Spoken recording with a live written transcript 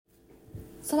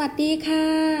สวัสดีค่ะ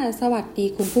สวัสดี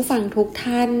คุณผู้ฟังทุก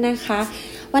ท่านนะคะ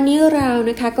วันนี้เรา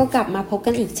นะคะก็กลับมาพบ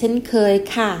กันอีกเช่นเคย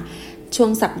ค่ะช่ว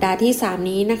งสัปดาห์ที่3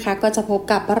นี้นะคะก็จะพบ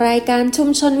กับรายการชุม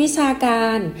ชนวิชากา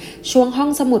รช่วงห้อง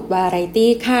สมุดวาไร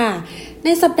ตี้ค่ะใน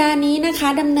สัปดาห์นี้นะคะ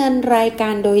ดำเนินรายกา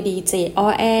รโดยดีเจอ้อ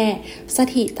แอส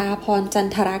ถิตาพรจัน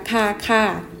ทรคาค่ะ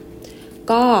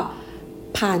ก็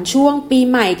ผ่านช่วงปี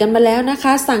ใหม่กันมาแล้วนะค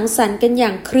ะสังสรรค์กันอย่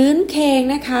างครื้นเคง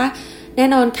นะคะแน่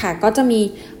นอนค่ะก็จะมี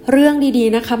เรื่องดี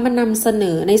ๆนะคะมานำเสน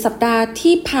อในสัปดาห์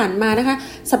ที่ผ่านมานะคะ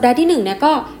สัปดาห์ที่1เนี่ย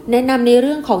ก็แนะนำในเ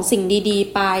รื่องของสิ่งดี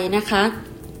ๆไปนะคะ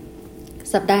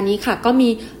สัปดาห์นี้ค่ะก็มี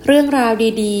เรื่องราว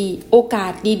ดีๆโอกา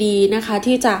สดีๆนะคะ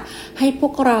ที่จะให้พว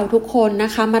กเราทุกคนน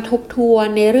ะคะมาทบทวน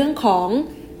ในเรื่องของ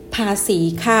ภาษี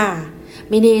ค่ะ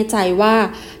ไม่แน่ใจว่า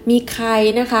มีใคร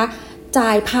นะคะจ่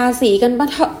ายภาษีกัน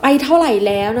ไปเท่าไหร่แ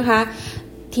ล้วนะคะ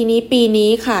ทีนี้ปี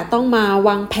นี้ค่ะต้องมาว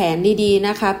างแผนดีๆน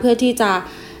ะคะเพื่อที่จะ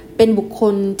เป็นบุคค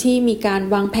ลที่มีการ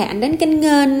วางแผนด้านการเ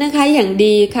งินนะคะอย่าง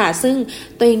ดีค่ะซึ่ง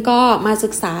ตัวเองก็มาศึ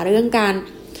กษาเรื่องการ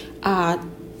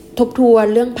ทบทวน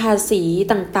เรื่องภาษี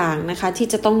ต่างๆนะคะที่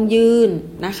จะต้องยื่น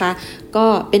นะคะก็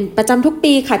เป็นประจำทุก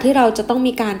ปีค่ะที่เราจะต้อง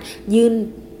มีการยื่น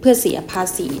เพื่อเสียภา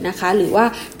ษีนะคะหรือว่า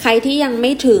ใครที่ยังไ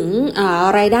ม่ถึง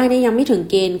รายได้เนี่ยยังไม่ถึง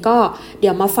เกณฑ์ก็เดี๋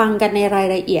ยวมาฟังกันในราย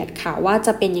ละเอียดค่ะว่าจ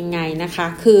ะเป็นยังไงนะคะ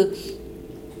คือ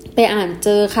ไปอ่านเจ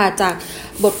อค่ะจาก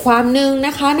บทความนึง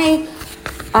นะคะใน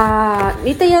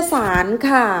นิตยสาร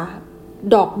ค่ะ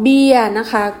ดอกเบี้ยนะ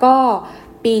คะก็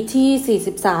ปีที่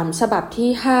43ฉบับที่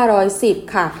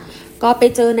510ค่ะก็ไป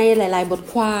เจอในหลายๆบท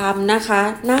ความนะคะ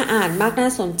น่าอ่านมากน่า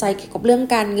สนใจเกี่ยวกับเรื่อง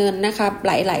การเงินนะคะห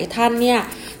ลายๆท่านเนี่ย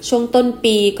ช่วงต้น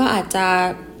ปีก็อาจจะ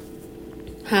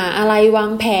หาอะไรวา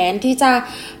งแผนที่จะ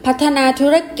พัฒนาธุ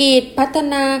รกิจพัฒ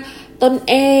นาตน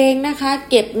เองนะคะ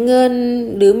เก็บเงิน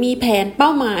หรือมีแผนเป้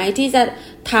าหมายที่จะ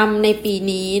ทำในปี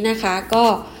นี้นะคะก็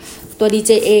ตัวดีเ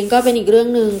จเองก็เป็นอีกเรื่อง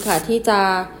นึงค่ะที่จะ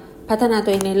พัฒนาตั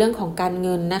วเองในเรื่องของการเ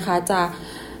งินนะคะจะ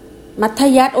มัธ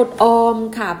ยัสถ์อดออม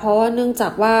ค่ะเพราะว่าเนื่องจา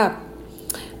กว่า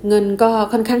เงินก็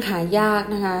ค่อนข้างหายาก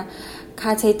นะคะค่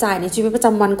าใช้จ่ายในชีวิตประจ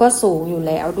ำวันก็สูงอยู่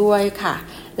แล้วด้วยค่ะ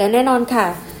และแน่นอนค่ะ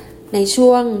ในช่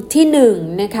วงที่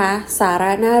1นะคะสาร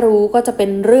ะน่ารู้ก็จะเป็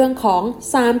นเรื่องของ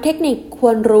3เทคนิคค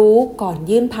วรรู้ก่อน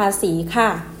ยื่นภาษีค่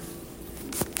ะ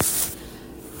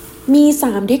มี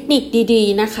3เทคนิคดี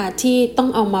ๆนะคะที่ต้อง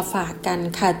เอามาฝากกัน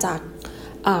ค่ะจาก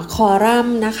คอลัม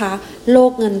น์นะคะโล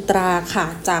กเงินตราค่ะ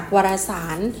จากวารสา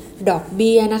รดอกเ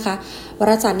บี้ยนะคะวา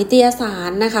รสารนิตยสา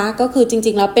รนะคะก็คือจ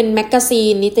ริงๆแล้วเป็นแมกกาซี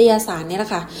นนิตยสารนี่แหล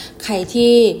ะค่ะใคร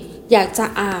ที่อยากจะ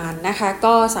อ่านนะคะ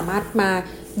ก็สามารถมา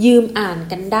ยืมอ่าน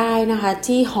กันได้นะคะ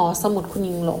ที่หอสมุดคุณ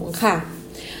ยิงหลงค่ะ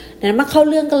นั้นมาเข้า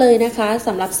เรื่องกันเลยนะคะส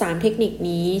ำหรับ3เทคนิค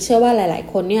นี้เชื่อว่าหลาย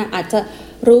ๆคนเนี่ยอาจจะ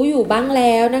รู้อยู่บ้างแ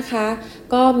ล้วนะคะ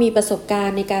ก็มีประสบการ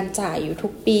ณ์ในการจ่ายอยู่ทุ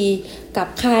กปีกับ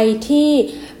ใครที่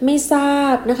ไม่ทรา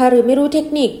บนะคะหรือไม่รู้เทค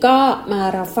นิคก็มา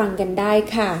รับฟังกันได้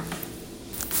ค่ะ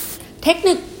เทค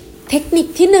นิค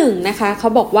ที่1นะคะเขา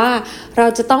บอกว่าเรา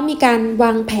จะต้องมีการว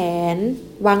างแผ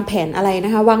นอะไรน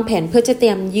ะคะวางแผนเพื่อจะเต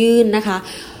รียมยื่นนะคะ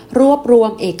รวบรว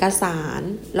มเอกสาร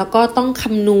แล้วก็ต้องค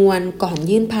ำนวณก่อน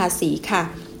ยื่นภาษีค่ะ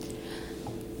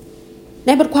ใน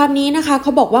บทความนี้นะคะเข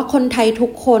าบอกว่าคนไทยทุ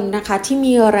กคนนะคะที่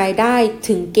มีรายได้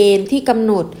ถึงเกณฑ์ที่กำ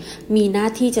หนดมีหน้า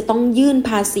ที่จะต้องยื่น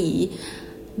ภาษี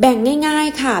แบ่งง่าย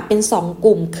ๆค่ะเป็น2ก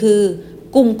ลุ่มคือ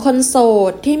กลุ่มคนโส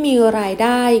ดที่มีรายไ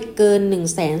ด้เกิน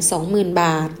 120,000 บ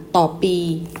าทต่อปี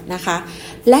นะคะ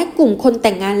และกลุ่มคนแ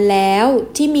ต่งงานแล้ว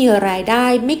ที่มีรายได้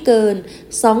ไม่เกิน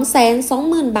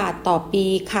 220,000 บาทต่อปี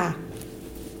ค่ะ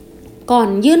ก่อน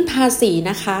ยื่นภาษี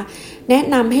นะคะแนะ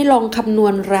นำให้ลองคำนว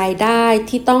ณรายได้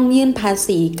ที่ต้องยื่นภา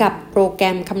ษีกับโปรแกร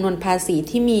มคำนวณภาษี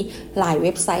ที่มีหลายเ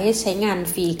ว็บไซต์ให้ใช้งาน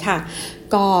ฟรีค่ะ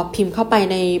ก็พิมพ์เข้าไป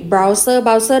ในเบราว์เซอ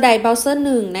ร์ใดเบราว์เซอร์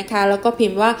1นะคะแล้วก็พิ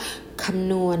มพ์ว่าค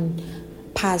ำนวณ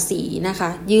ภาษีนะคะ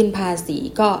ยื่นภาษี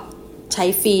ก็ใช้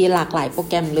ฟรีหลากหลายโปร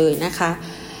แกรมเลยนะคะ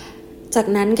จาก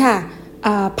นั้นค่ะ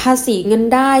ภาษีเงิน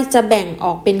ได้จะแบ่งอ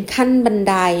อกเป็นขั้นบัน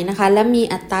ไดนะคะและมี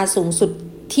อัตราสูงสุด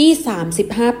ที่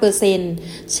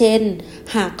 35% เช่น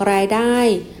หากรายได้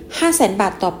 500,000 บา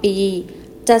ทต่อปี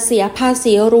จะเสียภา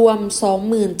ษีรวม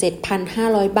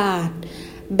 27,500 บาท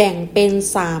แบ่งเป็น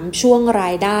3ช่วงร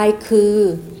ายได้คือ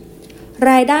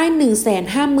รายได้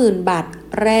 150,000 บาท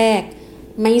แรก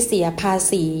ไม่เสียภา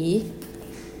ษี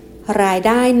รายไ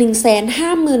ด้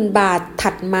 150,000 บาท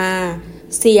ถัดมา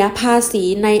เสียภาษี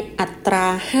ในอัตรา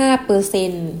 5%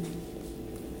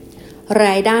ร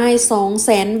ายได้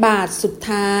 200,000 บาทสุด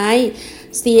ท้าย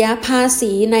เสียภา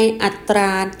ษีในอัตร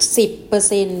า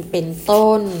 10% เป็น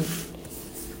ต้น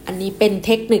อันนี้เป็นเ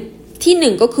ทคนิคที่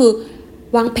1ก็คือ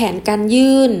วางแผนการ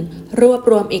ยื่นรวบ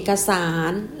รวมเอกสา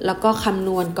รแล้วก็คำน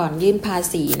วณก่อนยื่นภา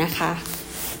ษีนะคะ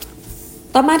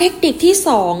ต่อมาเทคนิคที่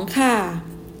2ค่ะ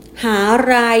หา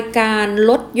รายการ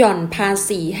ลดหย่อนภา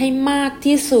ษีให้มาก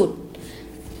ที่สุด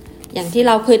อย่างที่เ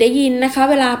ราเคยได้ยินนะคะ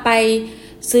เวลาไป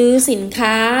ซื้อสิน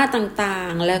ค้าต่า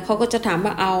งๆแล้วเขาก็จะถาม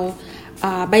ว่าเอา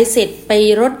ใบเสร็จไป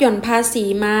ลดหย่อนภาษี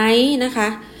ไหมนะคะ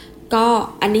ก็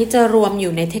อันนี้จะรวมอ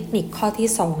ยู่ในเทคนิคข้อที่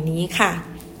2นี้ค่ะ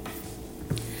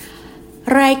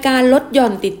รายการลดหย่อ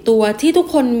นติดตัวที่ทุก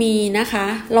คนมีนะคะ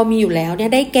เรามีอยู่แล้วเนี่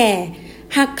ยได้แก่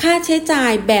หักค่าใช้จ่า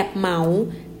ยแบบเหมา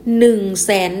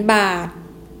 100,000 บาท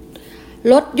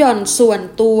ลดหย่อนส่วน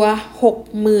ตัว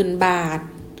 60,000 บาท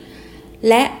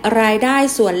และรายได้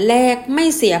ส่วนแรกไม่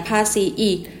เสียภาษี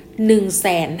อีก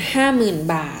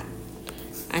 150,000 บาท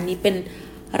อันนี้เป็น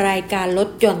รายการลด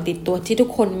หย่อนติดตัวที่ทุก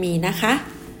คนมีนะคะ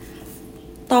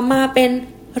ต่อมาเป็น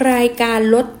รายการ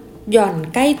ลดหย่อน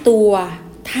ใกล้ตัว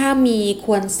ถ้ามีค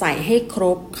วรใส่ให้คร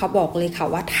บเขาบอกเลยค่ะ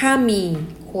ว่าถ้ามี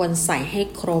ควรใส่ให้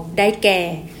ครบได้แก่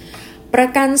ประ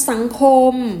กันสังค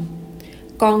ม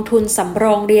กองทุนสำร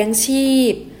องเลี้ยงชี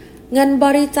พเงินบ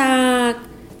ริจาค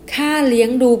ค่าเลี้ยง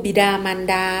ดูบิดามาร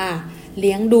ดาเ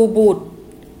ลี้ยงดูบุตร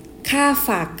ค่าฝ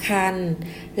ากครรภ์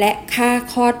และค่า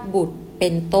คลอดบุตรเป็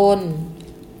นต้น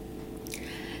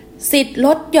สิทธิ์ล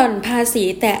ดหย่อนภาษี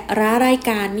แต่ละราย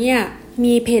การเนี่ย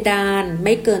มีเพดานไ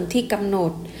ม่เกินที่กำหน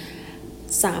ด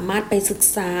สามารถไปศึก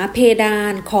ษาเพดา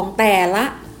นของแต่ละ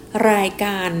รายก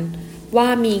ารว่า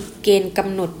มีเกณฑ์ก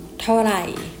ำหนดเท่าไหร่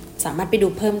สามารถไปดู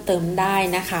เพิ่มเติมได้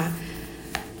นะคะ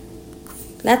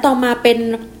และต่อมาเป็น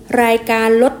รายการ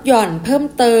ลดหย่อนเพิ่ม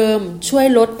เติมช่วย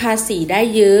ลดภาษีได้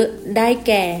เยอะได้แ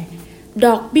ก่ด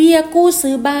อกเบี้ยกู้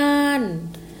ซื้อบ้าน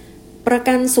ประ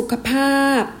กันสุขภา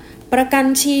พประกัน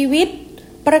ชีวิต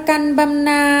ประกันบำ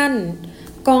นาญ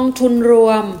กองทุนร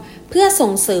วมเพื่อส่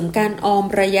งเสริมการออม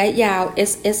ระยะยาว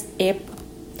SSF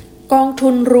กองทุ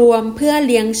นรวมเพื่อเ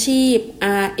ลี้ยงชีพ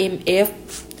RMF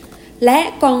และ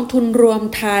กองทุนรวม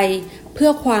ไทยเพื่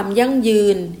อความยั่งยื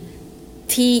น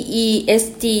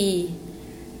TESG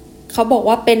เขาบอก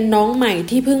ว่าเป็นน้องใหม่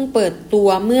ที่เพิ่งเปิดตัว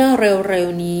เมื่อเร็ว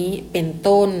ๆนี้เป็น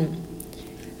ต้น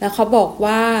แล้วเขาบอก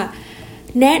ว่า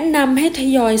แนะนำให้ท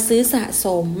ยอยซื้อสะส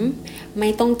มไม่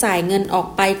ต้องจ่ายเงินออก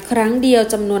ไปครั้งเดียว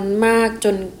จำนวนมากจ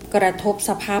นกระทบ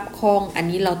สภาพคล่องอัน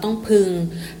นี้เราต้องพึง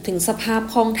ถึงสภาพ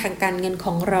คล่องทางการเงินข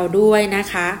องเราด้วยนะ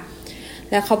คะ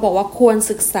แล้วเขาบอกว่าควร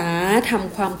ศึกษาท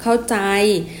ำความเข้าใจ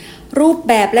รูป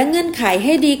แบบและเงื่อนไขใ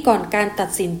ห้ดีก่อนการตัด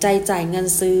สินใจจ่ายเงิน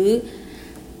ซื้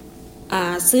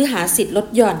อหาสิทธิ์ลด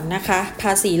หย่อนนะคะภ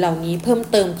าษีเหล่านี้เพิ่ม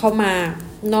เติมเข้ามา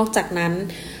นอกจากนั้น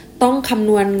ต้องคำ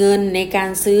นวณเงินในการ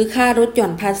ซื้อค่าลดหย่อ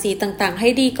นภาษีต่างๆให้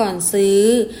ดีก่อนซื้อ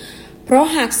เพราะ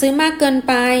หากซื้อมากเกิน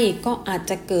ไปก็อาจ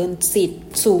จะเกินสิทธิ์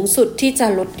สูงสุดที่จะ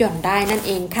ลดหย่อนได้นั่นเ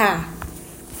องค่ะ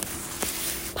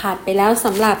ผ่านไปแล้วส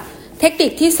ำหรับเทคนิ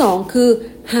คที่2คือ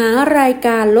หารายก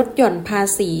ารลดหย่อนภา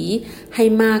ษีให้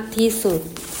มากที่สุด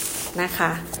นะค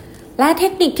ะและเท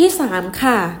คนิคที่3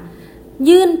ค่ะ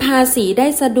ยื่นภาษีได้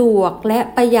สะดวกและ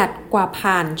ประหยัดกว่า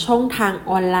ผ่านช่องทาง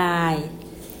ออนไลน์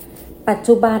ปัจ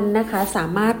จุบันนะคะสา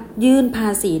มารถยื่นภา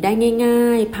ษีได้ง่า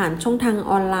ยๆผ่านช่องทาง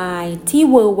ออนไลน์ที่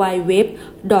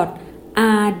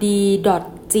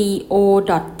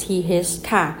www.rd.go.th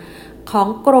ค่ะของ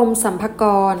กรมสรรพาก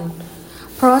ร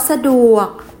เพราะสะดวก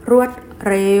รวด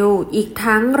เร็วอีก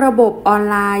ทั้งระบบออน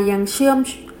ไลน์ยัง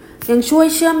ช่วย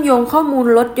เชื่อมโยงข้อมูล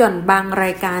ลดหย่อนบางร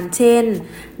ายการเช่น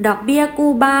ดอกเบี้ย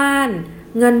กู้บ้าน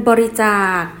เงินบริจา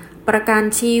คประกัน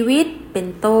ชีวิตเป็น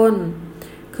ต้น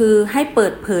คือให้เปิ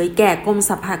ดเผยแก่กรมส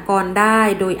รรพากรได้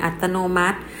โดยอัตโนมั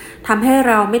ติทำให้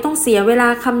เราไม่ต้องเสียเวลา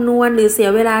คำนวณหรือเสีย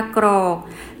เวลากรอก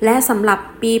และสำหรับ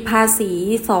ปีภาษี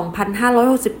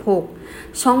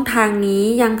 2566 ช่องทางนี้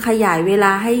ยังขยายเวล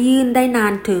าให้ยื่นได้นา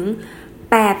นถึง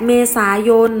 8 เมษา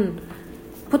ยน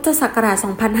พุทธศักราช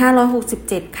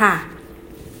 2567 ค่ะ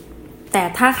แต่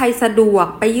ถ้าใครสะดวก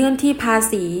ไปยื่นภา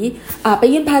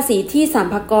ษีที่สรร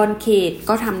พากรเขต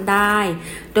ก็ทำได้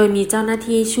โดยมีเจ้าหน้า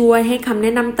ที่ช่วยให้คำแน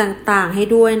ะนำต่างๆให้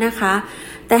ด้วยนะคะ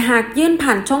แต่หากยื่น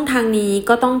ผ่านช่องทางนี้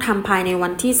ก็ต้องทำภายในวั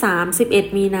นที่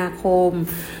31 มีนาคม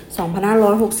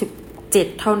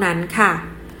 2567 เท่านั้นค่ะ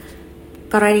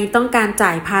กรณีต้องการจ่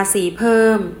ายภาษีเพิ่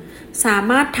มสา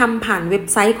มารถทำผ่านเว็บ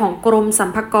ไซต์ของกรมสรร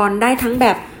พากรได้ทั้งแบ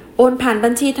บโอนผ่านบั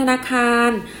ญชีธนาคาร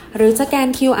หรือสแกน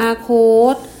QR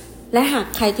Codeและหาก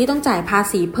ใครที่ต้องจ่ายภา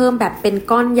ษีเพิ่มแบบเป็น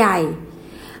ก้อนใหญ่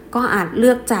ก็อาจเลื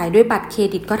อกจ่ายด้วยบัตรเคร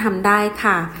ดิตก็ทำได้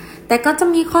ค่ะแต่ก็จะ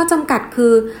มีข้อจำกัดคื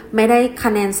อไม่ได้ค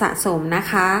ะแนนสะสมนะ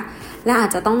คะและอาจ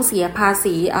จะต้องเสียภา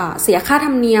ษีเสียค่าธ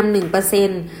รรมเนียม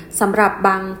 1% สำหรับบ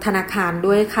างธนาคาร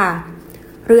ด้วยค่ะ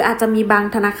หรืออาจจะมีบาง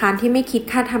ธนาคารที่ไม่คิด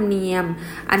ค่าธรรมเนียม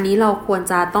อันนี้เราควร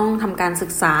จะต้องทำการศึ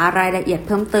กษารายละเอียดเ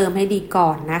พิ่มเติมให้ดีก่อ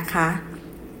นนะคะ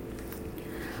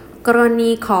กรณี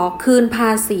ขอคืนภ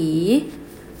าษี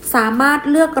สามารถ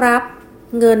เลือกรับ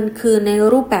เงินคืนใน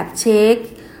รูปแบบเช็ค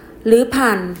หรือผ่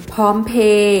านพร้อมเพ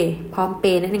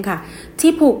ย์นั่นเองค่ะ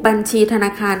ที่ผูกบัญชีธน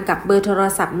าคารกับเบอร์โทร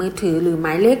ศัพท์มือถือหรือหม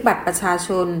ายเลขบัตรประชาช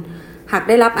นหากไ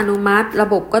ด้รับอนุมัติระ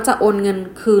บบก็จะโอนเงิน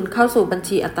คืนเข้าสู่บัญ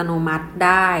ชีอัตโนมัติไ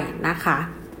ด้นะคะ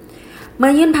เมื่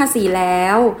อยื่นภาษีแล้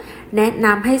วแนะน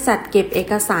ำให้จัดเก็บเอ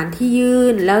กสารที่ยื่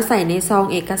นแล้วใส่ในซอง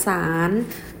เอกสาร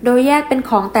โดยแยกเป็น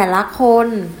ของแต่ละคน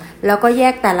แล้วก็แย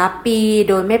กแต่ละปี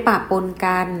โดยไม่ปะปน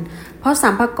กันเพราะสร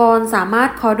รพากรสามารถ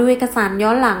ขอดูเอกสารย้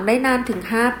อนหลังได้นานถึง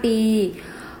5 ปี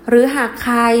หรือหากใค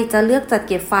รจะเลือกจัด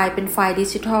เก็บไฟล์เป็นไฟล์ดิ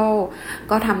จิทัล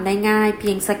ก็ทำได้ง่ายเพี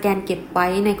ยงสแกนเก็บไว้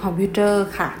ในคอมพิวเตอร์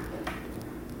ค่ะ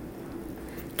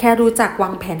แค่รู้จักวา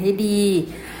งแผนให้ดี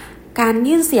การ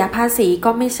ยื่นเสียภาษีก็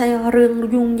ไม่ใช่เรื่อง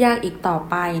ยุ่งยากอีกต่อ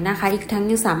ไปนะคะอีกทั้ง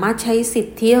ยังสามารถใช้สิท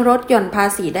ธิลดหย่อนภา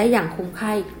ษีได้อย่างคุ้มค่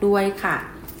าอีกด้วยค่ะ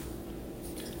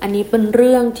อันนี้เป็นเ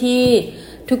รื่องที่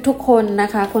ทุกๆคนน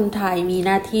ะคะคนไทยมีห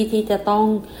น้าที่ที่จะต้อง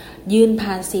ยื่นภ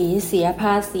าษีเสียภ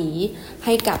าษีใ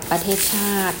ห้กับประเทศช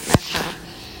าตินะคะ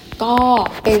ก็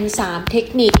เป็น3เทค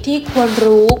นิคที่ควร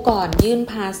รู้ก่อนยื่น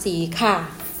ภาษีค่ะ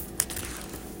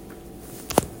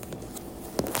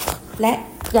และ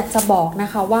อยากจะบอกนะ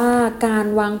คะว่าการ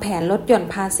วางแผนลดหย่อน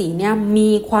ภาษีเนี่ยมี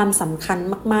ความสำคัญ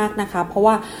มากๆนะคะเพราะ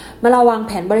ว่าเมื่อเราวางแ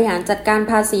ผนบริหารจัดการ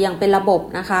ภาษีอย่างเป็นระบบ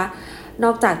นะคะน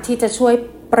อกจากที่จะช่วย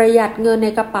ประหยัดเงินใน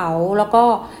กระเป๋าแล้วก็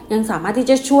ยังสามารถที่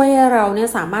จะช่วยให้เราเนี่ย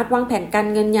สามารถวางแผนการ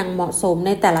เงินอย่างเหมาะสมใ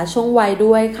นแต่ละช่วงวัย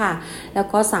ด้วยค่ะแล้ว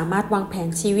ก็สามารถวางแผน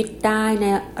ชีวิตได้ใน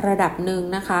ระดับหนึ่ง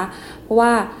นะคะเพราะว่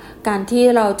าการที่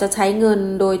เราจะใช้เงิน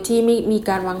โดยที่ไม่มี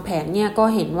การวางแผนเนี่ยก็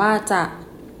เห็นว่าจะ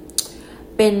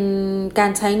เป็นกา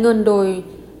รใช้เงินโดย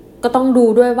ก็ต้องดู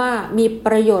ด้วยว่ามีป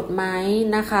ระโยชน์ไหม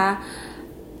นะคะ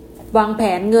วางแผ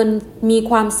นเงินมี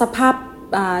ความสภาพ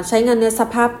ใช้เงินในส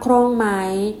ภาพคล่องไหม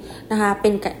นะคะเป็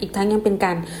นอีกทั้งยังเป็นก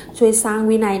ารช่วยสร้าง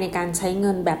วินัยในการใช้เ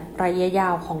งินแบบระยะยา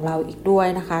วของเราอีกด้วย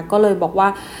นะคะก็เลยบอกว่า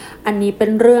อันนี้เป็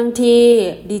นเรื่องที่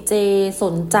ดีเจส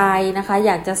นใจนะคะอ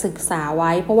ยากจะศึกษาไ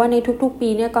ว้เพราะว่าในทุกๆปี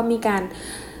เนี่ยก็มีการ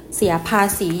เสียภา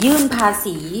ษียื่นภา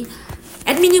ษีแอ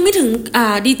ดมินยังไม่ถึง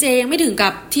ดีเจยังไม่ถึงกั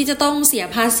บที่จะต้องเสีย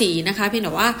ภาษีนะคะเพียงแ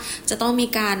ต่ว่าจะต้องมี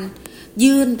การ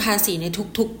ยื่นภาษีใน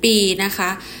ทุกๆปีนะค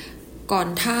ะก่อน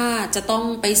ถ้าจะต้อง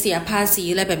ไปเสียภาษี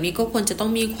อะไรแบบนี้ก็ควรจะต้อ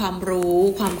งมีความรู้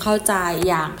ความเข้าใจ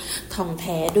อย่างท่องแ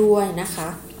ท้ด้วยนะคะ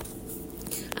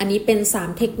อันนี้เป็น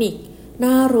3เทคนิค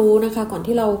น่ารู้นะคะก่อน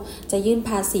ที่เราจะยื่น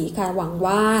ภาษีค่ะหวัง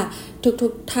ว่าทุ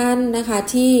กท่านนะคะ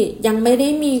ที่ยังไม่ได้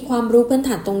มีความรู้พื้นฐ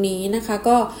านตรงนี้นะคะ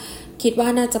ก็คิดว่า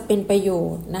น่าจะเป็นประโย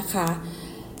ชน์นะคะ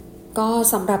ก็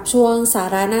สำหรับช่วงสา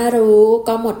ระน่ารู้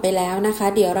ก็หมดไปแล้วนะคะ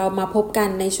เดี๋ยวเรามาพบกัน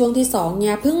ในช่วงที่2เ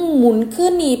นี่ยเพิ่งหมุนขึ้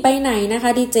นหนีไปไหนนะคะ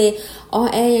ดีเจ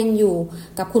ยังอยู่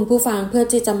กับคุณผู้ฟังเพื่อ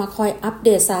ที่จะมาคอยอัปเด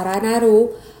ตสาระน่ารู้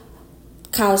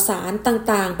ข่าวสาร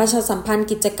ต่างๆประชาสัมพันธ์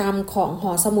กิจกรรมของห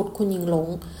อสมุดคุณหญิงหลง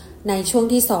ในช่วง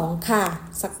ที่2ค่ะ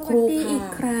สักครู่ค่ะอีก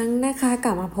ครั้งนะคะก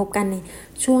ลับมาพบกันใน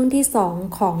ช่วงที่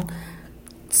2ของ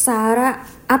สาระ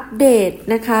อัปเดต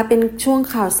นะคะเป็นช่วง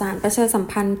ข่าวสารประชาสัม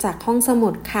พันธ์จากห้องสมุ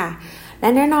ดค่ะและ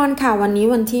แน่นอนค่ะวันนี้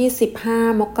วันที่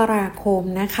15 มกราคม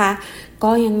นะคะ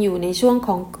ก็ยังอยู่ในช่วงข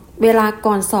องเวลา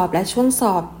ก่อนสอบและช่วงส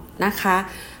อบนะคะ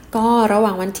ก็ระหว่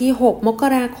างวันที่6 มก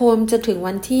ราคมจนถึง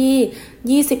วัน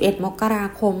ที่21 มกรา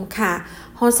คมค่ะ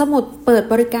หอสมุดเปิด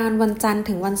บริการวันจันทร์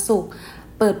ถึงวันศุกร์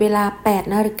เปิดเวลา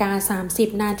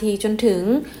 8:30 น.จนถึง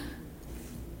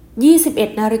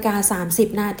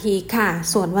21:30 น.ค่ะ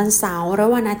ส่วนวันเสาร์และ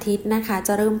วันอาทิตย์นะคะจ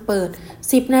ะเริ่มเปิด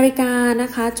 10:00 น.น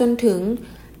ะคะจนถึง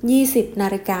20:00 น.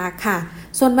ค่ะ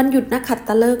ส่วนวันหยุดนักขัต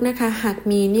ฤกษ์นะคะหาก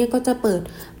มีเนี่ยก็จะเปิด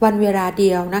วันเวลาเดี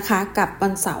ยวนะคะกับวั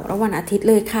นเสาร์และวันอาทิตย์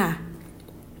เลยค่ะ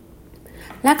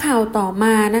และข่าวต่อม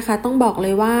านะคะต้องบอกเล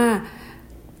ยว่า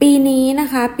ปีนี้นะ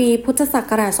คะปีพุทธศั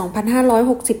กราช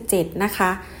 2567 นะค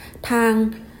ะทาง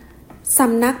ส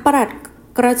ำนักปลัด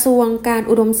กระทรวงการ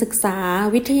อุดมศึกษา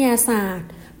วิทยาศาสตร์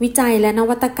วิจัยและน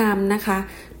วัตกรรมนะคะ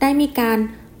ได้มีการ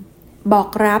บอก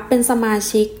รับเป็นสมา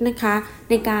ชิกนะคะ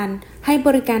ในการให้บ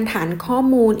ริการฐานข้อ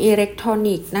มูลอิเล็กทรอ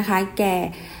นิกส์นะคะแก่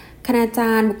คณาจ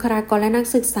ารย์บุคลากรและนัก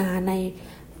ศึกษาใน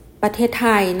ประเทศไท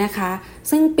ยนะคะ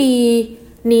ซึ่งปี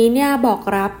นี้เนี่ยบอก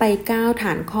รับไป9ฐ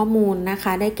านข้อมูลนะค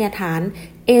ะได้แก่ฐาน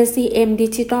ACM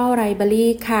Digital Library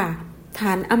ค่ะฐ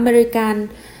าน American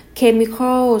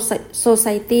Chemical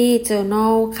Society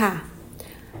Journal ค่ะ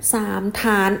3ฐ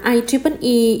าน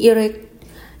IEEE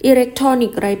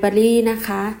Electronic Library นะค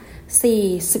ะ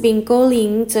4 Sprinkle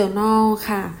Link Journal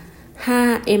ค่ะ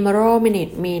5 Emerald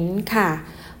Management ค่ะ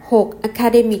6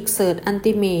 Academic Search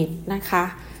Ultimate นะคะ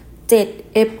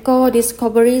7 EBSCO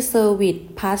Discovery Service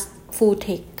Plus Full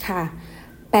Tech ค่ะ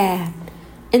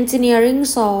8 Engineering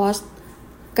Source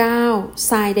 9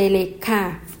 Sci Direct ค่ะ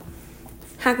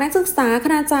หากนักศึกษาค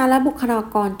ณาจารย์และบุคลา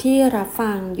กรที่รับ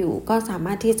ฟังอยู่ก็สาม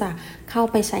ารถที่จะเข้า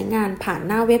ไปใช้งานผ่านห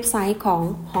น้าเว็บไซต์ของ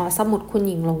หอสมุดคุณ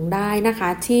หญิงหลงได้นะคะ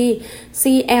ที่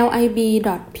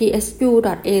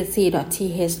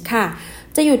clib.psu.ac.th ค่ะ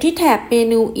จะอยู่ที่แถบเม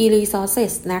นู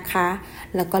e-resources นะคะ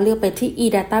แล้วก็เลือกไปที่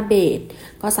e-database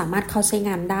ก็สามารถเข้าใช้ง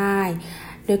านได้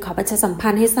โดยขอประชาสัมพั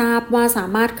นธ์ให้ทราบว่าสา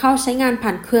มารถเข้าใช้งานผ่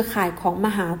านเครือข่ายของม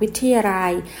หาวิทยาลั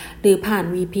ยหรือผ่าน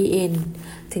VPN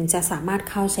ถึงจะสามารถ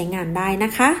เข้าใช้งานได้น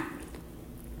ะคะ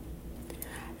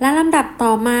และลำดับต่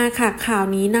อมาค่ะข่าว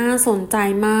นี้น่าสนใจ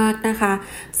มากนะคะ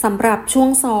สำหรับช่วง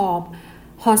สอบ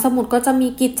หอสมุดก็จะมี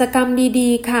กิจกรรมดี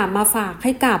ๆค่ะมาฝากใ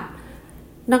ห้กับ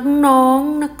น้อง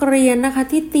ๆนักเรียนนะคะ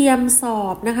ที่เตรียมสอ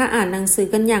บนะคะอ่านหนังสือ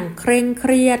กันอย่างเคร่งเค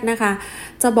รียดนะคะ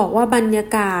จะบอกว่าบรรยา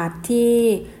กาศที่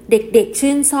เด็กๆ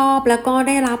ชื่นชอบแล้วก็ไ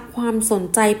ด้รับความสน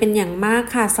ใจเป็นอย่างมาก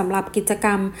ค่ะสำหรับกิจกร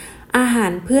รมอาหา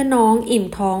รเพื่อน้องอิ่ม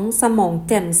ท้องสมอง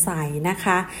แจ่มใสนะค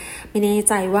ะไม่แน่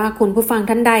ใจว่าคุณผู้ฟัง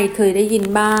ท่านใดเคยได้ยิน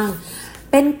บ้าง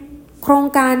เป็นโครง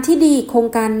การที่ดีโครง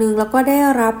การหนึ่งแล้วก็ได้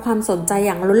รับความสนใจอ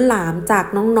ย่างล้นหลามจาก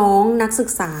น้องๆนักศึก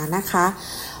ษานะคะ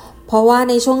เพราะว่า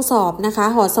ในช่วงสอบนะคะ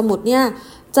หอสมุดเนี่ย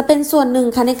จะเป็นส่วนหนึ่ง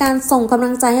ค่ะในการส่งกำลั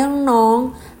งใจให้น้อง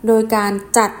ๆโดยการ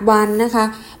จัดวันนะคะ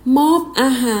มอบอ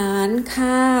าหาร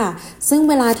ค่ะซึ่ง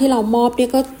เวลาที่เรามอบเนี่ย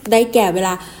ก็ได้แก่เวล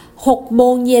า6 โม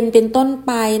งเย็นเป็นต้นไ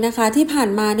ปนะคะที่ผ่าน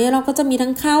มาเนี่ยเราก็จะมีทั้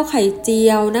งข้าวไข่เจี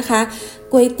ยวนะคะ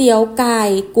ก๋วยเตี๋ยวไก่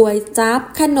ก๋วยจั๊บ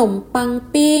ขนมปัง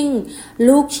ปิ้ง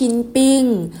ลูกชิ้นปิ้ง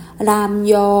ราม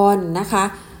ยอนนะคะ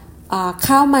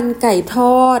ข้าวมันไก่ท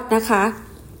อดนะคะ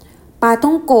ปลาท่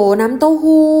องโกน้ำเต้า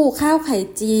หู้ข้าวไข่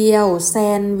เจียวแซ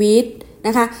นด์วิชน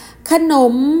ะคะขน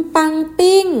มปัง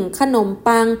ปิ้งขนม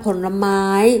ปังผลไม้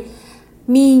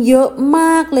มีเยอะม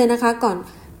ากเลยนะคะก่อน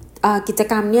กิจ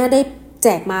กรรมเนี่ยได้แจ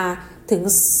กมาถึง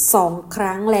2 ค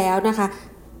รั้งแล้วนะคะ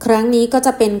ครั้งนี้ก็จ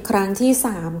ะเป็นครั้งที่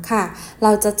3ค่ะเร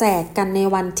าจะแจกกันใน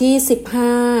วันที่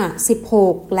15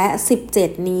 16และ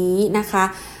17นี้นะคะ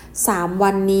3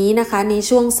วันนี้นะคะใน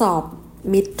ช่วงสอบ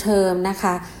midterm นะค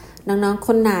ะน้องๆค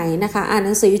นไหนนะคะอ่านห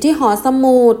นังสืออยู่ที่หอส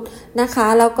มุดนะคะ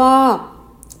แล้วก็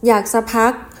อยากจะพั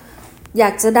กอยา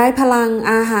กจะได้พลัง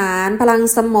อาหารพลัง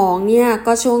สมองเนี่ย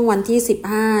ก็ช่วงวันที่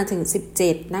15 ถึง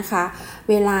 17นะคะ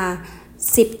เวลา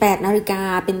18 นาฬิกา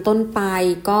เป็นต้นไป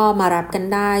ก็มารับกัน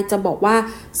ได้จะบอกว่า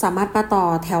สามารถมาต่อ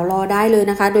แถวรอได้เลย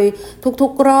นะคะโดยทุ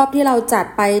กๆรอบที่เราจัด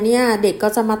ไปเนี่ยเด็กก็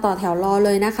จะมาต่อแถวรอเล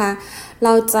ยนะคะเร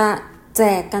าจะแจ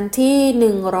กกันที่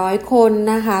100 คน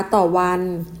นะคะต่อวัน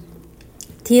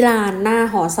ที่ลานหน้า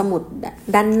หอสมุด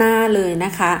ด้านหน้าเลยน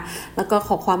ะคะแล้วก็ข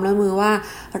อความร่วมมือว่า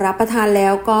รับประทานแล้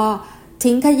วก็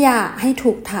ทิ้งขยะให้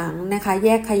ถูกถังนะคะแย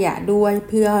กขยะด้วย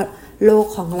เพื่อโลก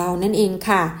ของเรานั่นเอง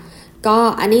ค่ะก็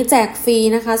อันนี้แจกฟรี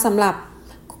นะคะสำหรับ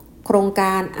โครงก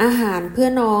ารอาหารเพื่อ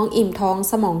น้องอิ่มท้อง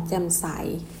สมองแจ่มใส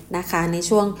นะคะใน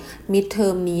ช่วง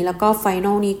midterm นี้แล้วก็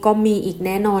final นี้ก็มีอีกแ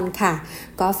น่นอนค่ะ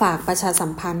ก็ฝากประชาสั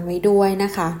มพันธ์ไว้ด้วยน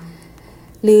ะคะ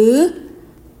หรือ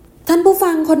ท่านผู้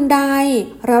ฟังคนใด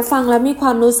รับฟังแล้วมีคว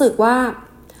ามรู้สึกว่า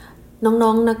น้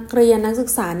องๆนักเรียนนักศึก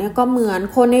ษาเนี่ยก็เหมือน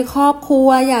คนในครอบครัว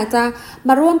อยากจะม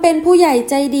าร่วมเป็นผู้ใหญ่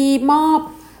ใจดีมอบ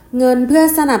เงินเพื่อ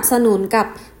สนับสนุนกับ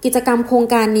กิจกรรมโครง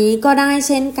การนี้ก็ได้เ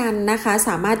ช่นกันนะคะส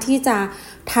ามารถที่จะ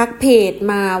ทักเพจ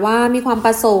มาว่ามีความป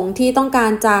ระสงค์ที่ต้องกา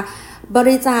รจะบ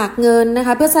ริจาคเงินนะค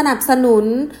ะเพื่อสนับสนุน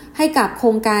ให้กับโคร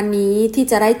งการนี้ที่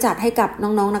จะได้จัดให้กับน้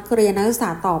องๆนักเรียนนักศึกษา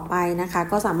ต่อไปนะคะ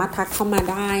ก็สามารถทักเข้ามา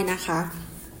ได้นะคะ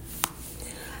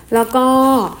แล้วก็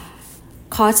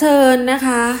ขอเชิญนะค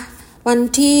ะวัน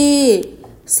ที่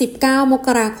19 มก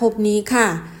ราคมนี้ค่ะ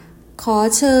ขอ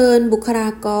เชิญบุคลา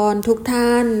กรทุกท่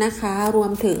านนะคะรว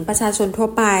มถึงประชาชนทั่ว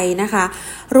ไปนะคะ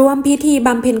ร่วมพิธีบ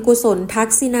ำเพ็ญกุศลทั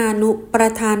กษิณานุปร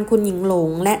ะธานคุณหญิงหลง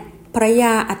และพระย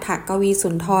าอัฏฐกวีสุ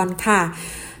นทรค่ะ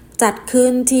จัดขึ้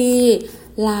นที่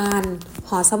ลานห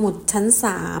อสมุดชั้น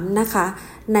3นะคะ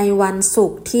ในวันศุ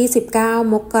กร์ที่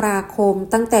19 มกราคม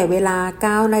ตั้งแต่เวลา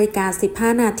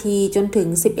 9:15 นาทีจนถึง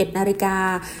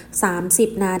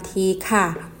 11:30 นาทีค่ะ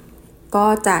ก็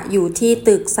จะอยู่ที่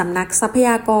ตึกสำนักทรัพย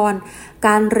ากรก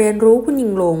ารเรียนรู้คุณหญิ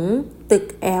งหลงตึก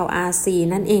LRC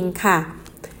นั่นเองค่ะ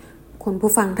คุณ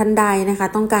ผู้ฟังท่านใดนะคะ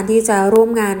ต้องการที่จะร่วม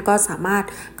งานก็สามารถ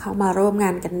เข้ามาร่วมงา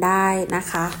นกันได้นะ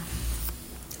คะ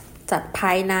จัดภ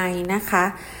ายในนะคะ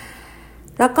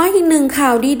แล้วก็อีกหนึ่งข่า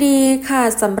วดีๆค่ะ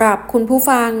สำหรับคุณผู้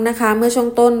ฟังนะคะเมื่อช่วง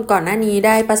ต้นก่อนหน้านี้ไ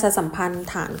ด้ประชาสัมพันธ์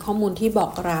ฐานข้อมูลที่บอ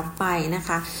กรับไปนะค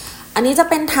ะอันนี้จะ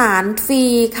เป็นฐานฟรี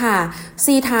ค่ะ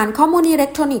4ฐานข้อมูลอิเล็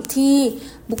กทรอนิกส์ที่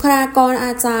บุคลากรอ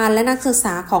าจารย์และนักศึกษ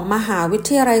าของมหาวิ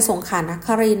ทยาลัยสงขลานค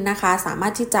รินทร์นะคะสามา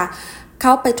รถที่จะเข้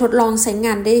าไปทดลองใช้ง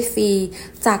านได้ฟรี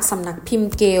จากสำนักพิม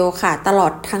พ์เกลค่ะตลอ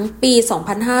ดทั้งปี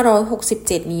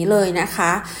 2567 นี้เลยนะค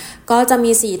ะก็จะ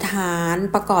มี4ฐาน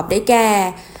ประกอบได้แก่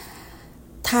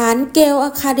ฐานเกลอ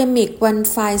ะคาเดมิกวัน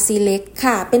ไฟซีเล็ก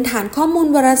ค่ะเป็นฐานข้อมูล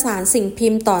วารสารสิ่งพิ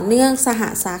มพ์ต่อเนื่องสห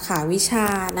สาขาวิชา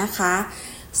นะคะ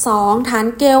2ฐาน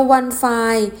เกลวันไฟ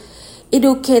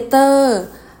Educator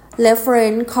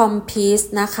Reference Compass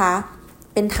นะคะ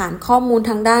เป็นฐานข้อมูล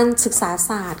ทางด้านศึกษา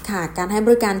ศาสตร์ค่ะการให้บ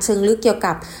ริการเชิงลึกเกี่ยว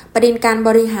กับประเด็นการบ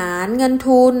ริหารเงิน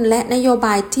ทุนและนโยบ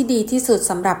ายที่ดีที่สุด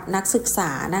สำหรับนักศึกษา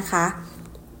นะคะ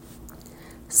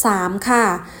3ค่ะ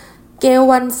เกล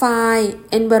วันไฟ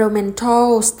Environmental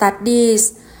Studies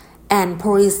and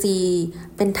Policy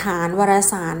เป็นฐานวาร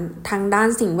สารทางด้าน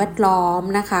สิ่งแวดล้อม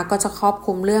นะคะก็จะครอบค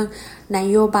ลุมเรื่องน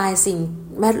โยบายสิ่ง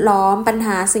แวดล้อมปัญห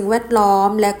าสิ่งแวดล้อม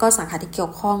และก็สาขาที่เกี่ย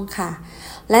วข้องค่ะ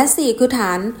และ4คือฐ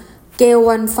านเกล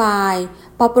วันไฟ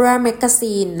Popular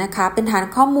Magazine นะคะเป็นฐาน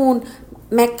ข้อมูล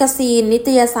แมกกาซีนนิต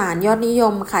ยสารยอดนิย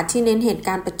มค่ะที่เน้นเหตุก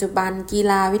ารณ์ปัจจุบันกี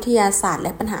ฬาวิทยาศาสตร์แล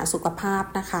ะปัญหาสุขภาพ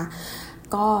นะคะ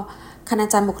ก็คณา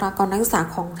จารย์บุคลากรนักศึกษา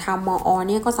ของทางมอ.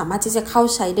เนี่ยก็สามารถที่จะเข้า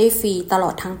ใช้ได้ฟรีตลอ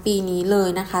ดทั้งปีนี้เลย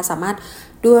นะคะสามารถ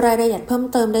ดูรายละเอียดเพิ่ม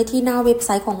เติมได้ที่หน้าเว็บไซ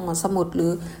ต์ของหอสมุดหรื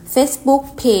อ Facebook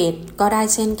Page ก็ได้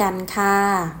เช่นกันค่ะ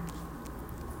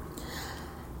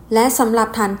และสำหรับ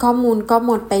ฐานข้อมูลก็ห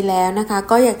มดไปแล้วนะคะ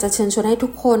ก็อยากจะเชิญชวนให้ทุ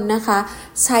กคนนะคะ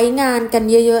ใช้งานกัน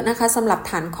เยอะๆนะคะสำหรับ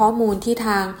ฐานข้อมูลที่ท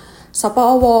างสปอ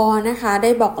วนะคะไ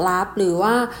ด้บอกรับหรือ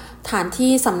ว่าฐาน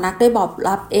ที่สำนักได้บอก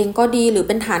รับเองก็ดีหรือเ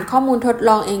ป็นฐานข้อมูลทดล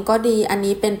องเองก็ดีอัน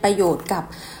นี้เป็นประโยชน์กับ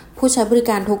ผู้ใช้บริ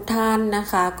การทุกท่านนะ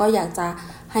คะก็อยากจะ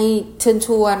ให้เชิญช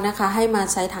วนนะคะให้มา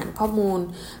ใช้ฐานข้อมูล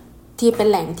ที่เป็น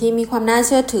แหล่งที่มีความน่าเ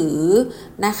ชื่อถือ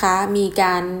นะคะมีก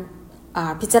าร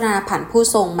พิจารณาผ่านผู้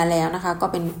ส่งมาแล้วนะคะก็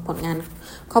เป็นผลงาน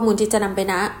ข้อมูลที่จะนำไป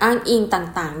อ้างอิง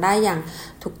ต่างๆได้อย่าง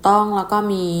ถูกต้องแล้วก็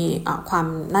มีความ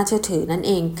น่าเชื่อถือนั่นเ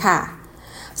องค่ะ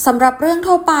สำหรับเรื่อง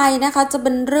ทั่วไปนะคะจะเ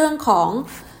ป็นเรื่องของ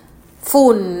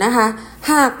ฝุ่นนะคะ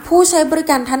หากผู้ใช้บริ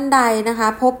การท่านใดนะคะ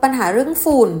พบปัญหาเรื่อง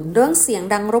ฝุ่นเรื่องเสียง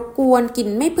ดังรบกวนกลิ่น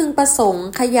ไม่พึงประสงค์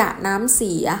ขยะน้ำเ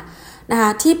สียนะคะ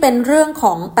ที่เป็นเรื่องข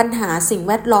องปัญหาสิ่ง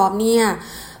แวดล้อมเนี่ย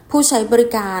ผู้ใช้บริ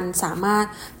การสามารถ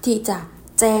ที่จะ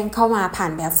แจ้งเข้ามาผ่า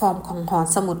นแบบฟอร์มของหอ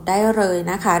สมุดได้เลย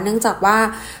นะคะเนื่องจากว่า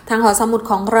ทางหอสมุด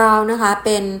ของเรานะคะ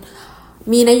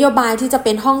มีนโยบายที่จะเ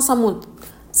ป็นห้องสมุด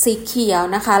สีเขียว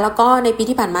นะคะแล้วก็ในปี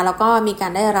ที่ผ่านมาเราก็มีกา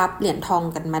รได้รับเหรียญทอง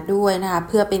กันมาด้วยนะคะเ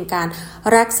พื่อเป็นการ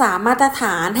รักษามาตรฐ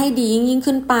านให้ดียิ่ง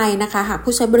ขึ้นไปนะคะหาก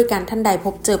ผู้ใช้บริการท่านใดพ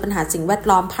บเจอปัญหาสิ่งแวด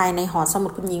ล้อมภายในหอสมุ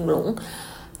ดคุณหญิงหลง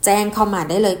แจ้งเข้ามา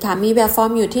ได้เลยค่ะมีแบบฟอร์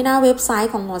มอยู่ที่หน้าเว็บไซ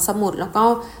ต์ของหอสมุดแล้วก็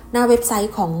หน้าเว็บไซ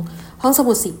ต์ของห้องส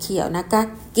มุดสีเขียวนะคะ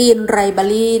กินไรบรา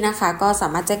รีนะคะก็สา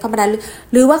มารถแจ้งเข้ามาได้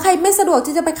หรือว่าใครไม่สะดวก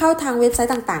ที่จะไปเข้าทางเว็บไซ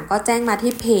ต์ต่างๆก็แจ้งมา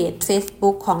ที่เพจ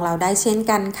Facebook ของเราได้เช่น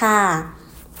กันค่ะ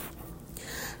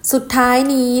สุดท้าย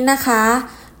นี้นะคะ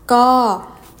ก็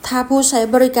ถ้าผู้ใช้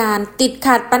บริการติด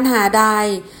ขัดปัญหาใด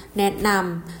แนะน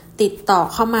ำติดต่อ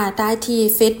เข้ามาได้ที่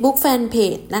Facebook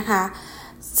Fanpage นะคะ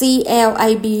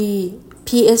CLIB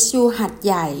PSU หัดใ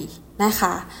หญ่นะค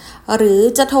ะหรือ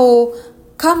จะโทร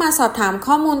เข้ามาสอบถาม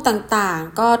ข้อมูลต่าง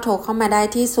ๆก็โทรเข้ามาได้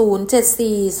ที่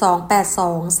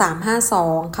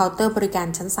 074-282-352 เคาน์เตอร์บริการ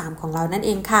ชั้น 3 ของเรานั่นเ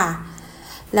องค่ะ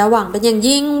แล้วหวังเป็นอย่าง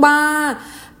ยิ่งว่า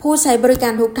ผู้ใช้บริกา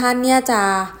รทุกท่านเนี่ยจะ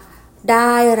ไ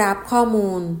ด้รับข้อ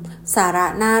มูลสาระ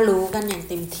น่ารู้กันอย่าง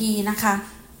เต็มที่นะคะ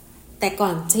แต่ก่อ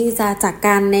นที่จะจาก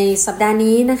กันในสัปดาห์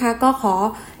นี้นะคะก็ขอ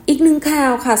อีกหนึ่งข่า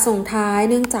วค่ะส่งท้าย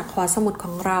เนื่องจากหอสมุดข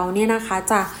องเราเนี่ยนะคะ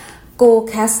จะ Go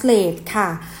Cashless ค่ะ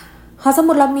หอส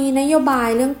มุดเรามีนโยบาย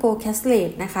เรื่อง Go Cashless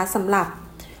นะคะสำหรับ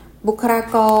บุคลา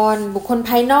กรบุคคลภ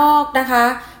ายนอกนะคะ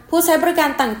ผู้ใช้บริการ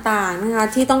ต่างๆนะคะ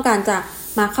ที่ต้องการจะ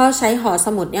มาเข้าใช้หอส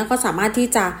มุดเนี่ยก็สามารถที่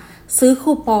จะซื้อ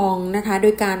คูปองนะคะโด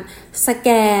ยการสแก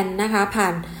นนะคะผ่า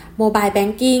นโมบายแบ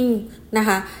งกิ้งนะค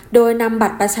ะโดยนำบั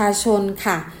ตรประชาชน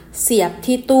ค่ะเสียบ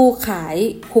ที่ตู้ขาย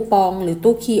คูปองหรือ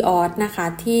ตู้คีย์ออสนะคะ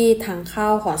ที่ทางเข้า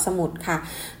หอสมุดค่ะ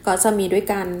ก็จะมีด้วย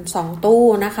กัน2ตู้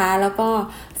นะคะแล้วก็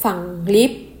ฝั่งลิ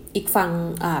ฟต์อีกฝั่ง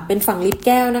เป็นฝั่งลิฟต์แ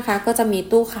ก้วนะคะก็จะมี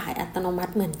ตู้ขายอัตโนมั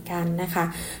ติเหมือนกันนะคะ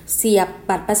เสียบ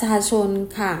บัตรประชาชน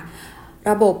ค่ะ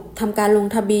ระบบทำการลง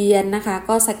ทะเบียนนะคะ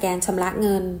ก็สแกนชำระเ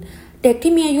งินเด็ก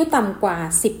ที่มีอายุต่ำกว่า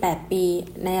18ปี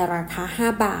ในราคา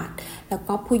5บาทแล้ว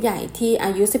ก็ผู้ใหญ่ที่อ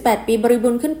ายุ18ปีบริบู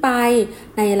รณ์ขึ้นไป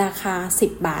ในราคา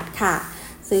10บาทค่ะ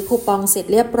ซื้อคูปองเสร็จ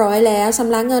เรียบร้อยแล้วช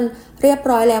ำระเงินเรียบ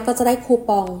ร้อยแล้วก็จะได้คู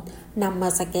ปองนำมา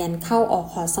สแกนเข้าออก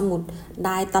หอสมุดไ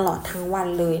ด้ตลอดทั้งวัน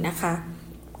เลยนะคะ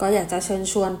ก็อยากจะเชิญ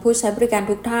ชวนผู้ใช้บริการ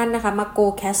ทุกท่านนะคะมา Go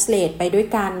Cashless ไปด้วย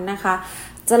กันนะคะ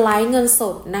จะไลฟ์เงินส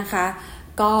ดนะคะ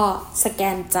ก็สแก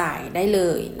นจ่ายได้เล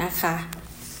ยนะคะ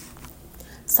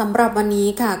สำหรับวันนี้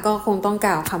ค่ะก็คงต้องก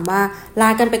ล่าวคำว่าลา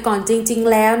กันไปก่อนจริง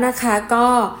ๆแล้วนะคะก็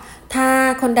ถ้า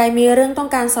คนใดมีเรื่องต้อง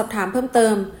การสอบถามเพิ่มเติ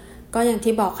มก็อย่าง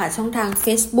ที่บอกค่ะช่องทาง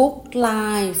Facebook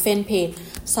Line Fanpage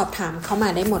สอบถามเข้ามา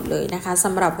ได้หมดเลยนะคะส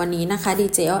ำหรับวันนี้นะคะ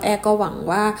DJ อ้อแอก็หวัง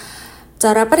ว่า จะ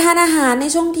รับประทานอาหารใน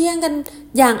ช่วงเที่ยงกัน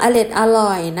อย่างอ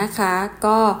ร่อยนะคะ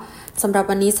ก็สำหรับ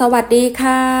วันนี้สวัสดี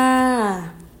ค่ะ